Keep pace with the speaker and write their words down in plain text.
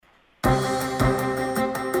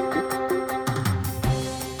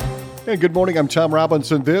Hey, good morning. I'm Tom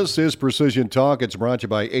Robinson. This is Precision Talk. It's brought to you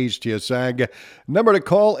by HTS Ag. Number to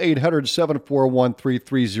call,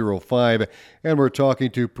 800-741-3305. And we're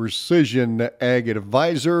talking to Precision Ag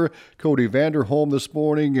Advisor, Cody Vanderholm this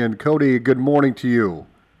morning. And Cody, good morning to you.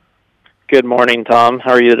 Good morning, Tom.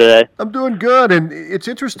 How are you today? I'm doing good. And it's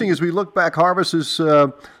interesting as we look back, harvest is,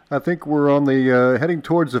 I think we're on the heading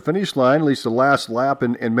towards the finish line, at least the last lap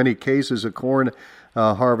in many cases of corn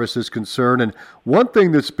harvest is concerned. And one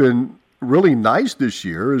thing that's been really nice this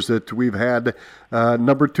year is that we've had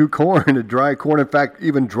number 2 corn, dry corn, in fact,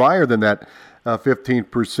 even drier than that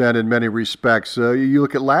 15% in many respects. You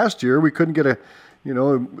look at last year, we couldn't get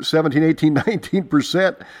 17, 18,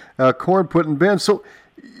 19% corn put in bins. So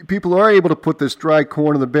people are able to put this dry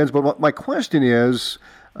corn in the bins. But my question is,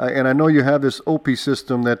 and I know you have this OP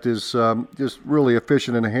system that is just really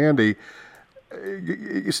efficient and handy,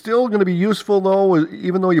 it's still going to be useful, though,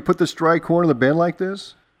 even though you put this dry corn in the bin like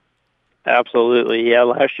this? Absolutely. Yeah,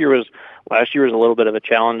 last year was a little bit of a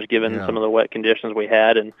challenge given some of the wet conditions we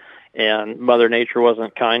had, and Mother Nature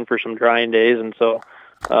wasn't kind for some drying days, and so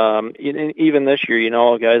even this year,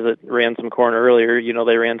 guys that ran some corn earlier,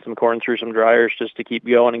 they ran some corn through some dryers just to keep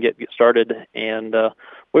going and get started, and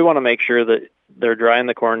we want to make sure that they're drying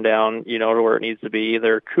the corn down, to where it needs to be.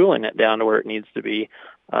 They're cooling it down to where it needs to be,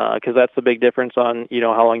 because that's the big difference on,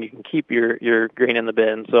 how long you can keep your grain in the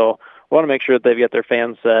bin. So we want to make sure that they've got their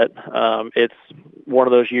fans set. It's one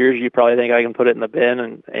of those years you probably think I can put it in the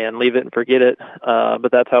bin and leave it and forget it,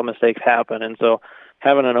 but that's how mistakes happen. And so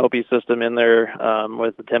having an OP system in there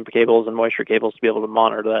with the temp cables and moisture cables to be able to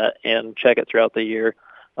monitor that and check it throughout the year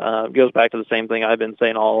goes back to the same thing I've been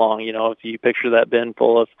saying all along. If you picture that bin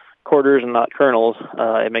full of quarters and not kernels,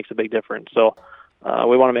 it makes a big difference. So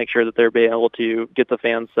we want to make sure that they're being able to get the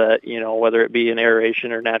fan set, whether it be in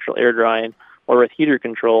aeration or natural air drying or with heater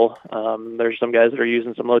control. There's some guys that are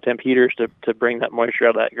using some low temp heaters to bring that moisture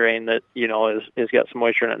out of that grain that, is got some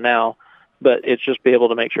moisture in it now. But it's just be able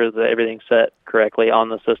to make sure that everything's set correctly on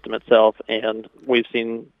the system itself. And we've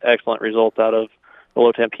seen excellent results out of the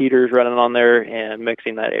low temp heaters running on there and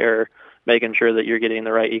mixing that air, making sure that you're getting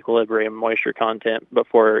the right equilibrium moisture content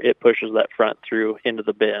before it pushes that front through into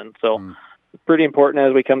the bin. So pretty important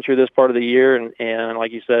as we come through this part of the year. And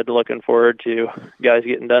like you said, looking forward to guys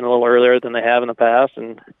getting done a little earlier than they have in the past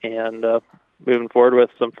and moving forward with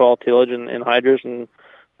some fall tillage and hydras and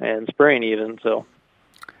spraying even. So.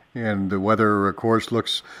 And the weather, of course,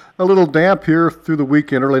 looks a little damp here through the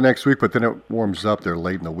weekend, early next week, but then it warms up there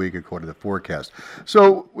late in the week, according to the forecast.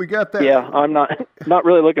 So we got that. Yeah, I'm not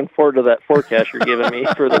really looking forward to that forecast you're giving me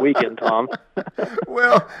for the weekend, Tom.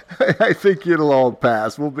 Well, I think it'll all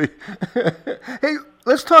pass. We'll be. Hey,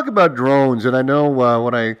 let's talk about drones. And I know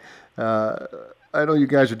I know you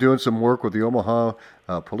guys are doing some work with the Omaha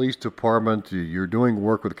Police Department. You're doing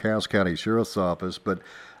work with the Cass County Sheriff's Office, but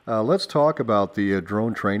let's talk about the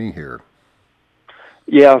drone training here.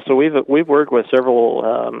 Yeah, so we've worked with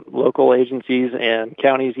several local agencies and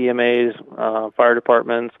counties, EMAs, fire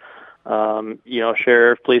departments,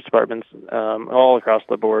 sheriff, police departments, all across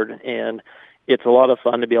the board, and it's a lot of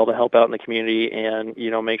fun to be able to help out in the community and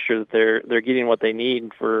make sure that they're getting what they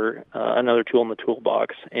need for another tool in the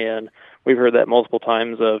toolbox. And we've heard that multiple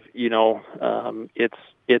times of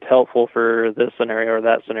it's helpful for this scenario or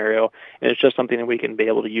that scenario, and it's just something that we can be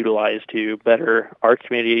able to utilize to better our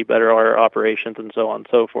community, better our operations, and so on and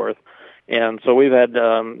so forth. And so we've had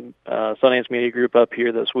Sundance Media Group up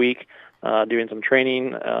here this week doing some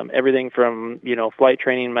training, everything from flight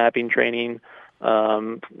training, mapping training,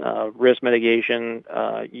 risk mitigation,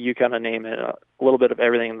 you kind of name it, a little bit of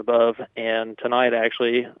everything above. And tonight,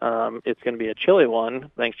 actually, it's going to be a chilly one,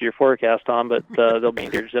 thanks to your forecast, Tom, but they'll be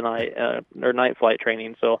here tonight, or night flight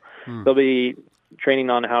training. So they'll be training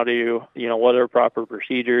on how to, what are proper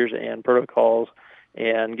procedures and protocols,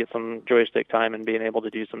 and get some joystick time and being able to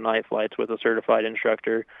do some night flights with a certified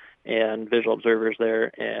instructor and visual observers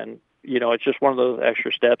there. And, it's just one of those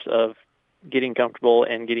extra steps of getting comfortable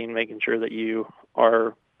and making sure that you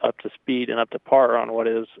are up to speed and up to par on what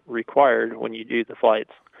is required when you do the flights.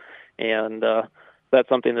 And that's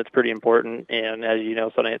something that's pretty important. And as you know,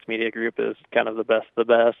 Sundance Media Group is kind of the best of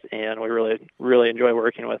the best, and we really, really enjoy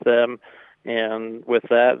working with them. And with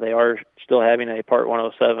that, they are still having a Part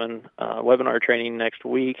 107 webinar training next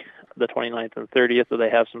week, the 29th and 30th, so they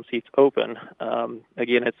have some seats open.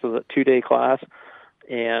 Again, it's a 2-day class,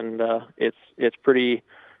 and it's pretty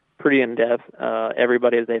in-depth.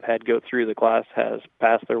 Everybody that they've had go through the class has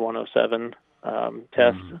passed their 107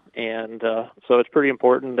 test, and so it's pretty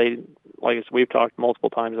important. Like we've talked multiple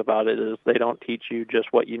times about it, is they don't teach you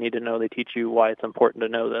just what you need to know. They teach you why it's important to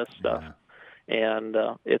know this stuff. And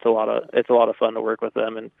it's a lot of fun to work with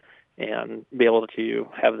them, and be able to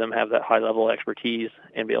have them have that high level expertise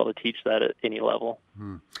and be able to teach that at any level.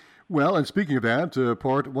 Well, and speaking of that,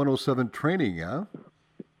 Part 107 training, yeah?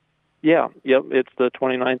 Yeah, yep. It's the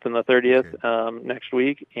 29th and the 30th next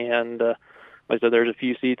week, and like I said, there's a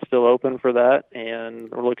few seats still open for that, and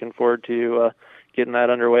we're looking forward to getting that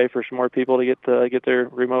underway for some more people to get their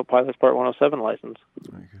Remote Pilots Part 107 license.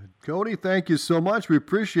 Very good. Cody, thank you so much. We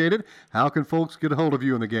appreciate it. How can folks get a hold of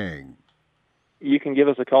you and the gang? You can give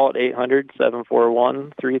us a call at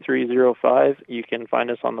 800-741-3305. You can find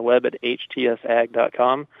us on the web at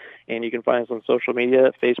htsag.com, and you can find us on social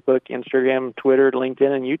media, Facebook, Instagram, Twitter,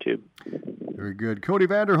 LinkedIn, and YouTube. Very good. Cody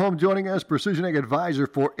Vanderholm joining us, Precision Ag Advisor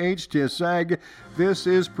for HTSAG. This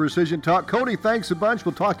is Precision Talk. Cody, thanks a bunch.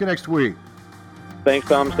 We'll talk to you next week. Thanks,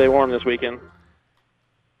 Tom. Stay warm this weekend.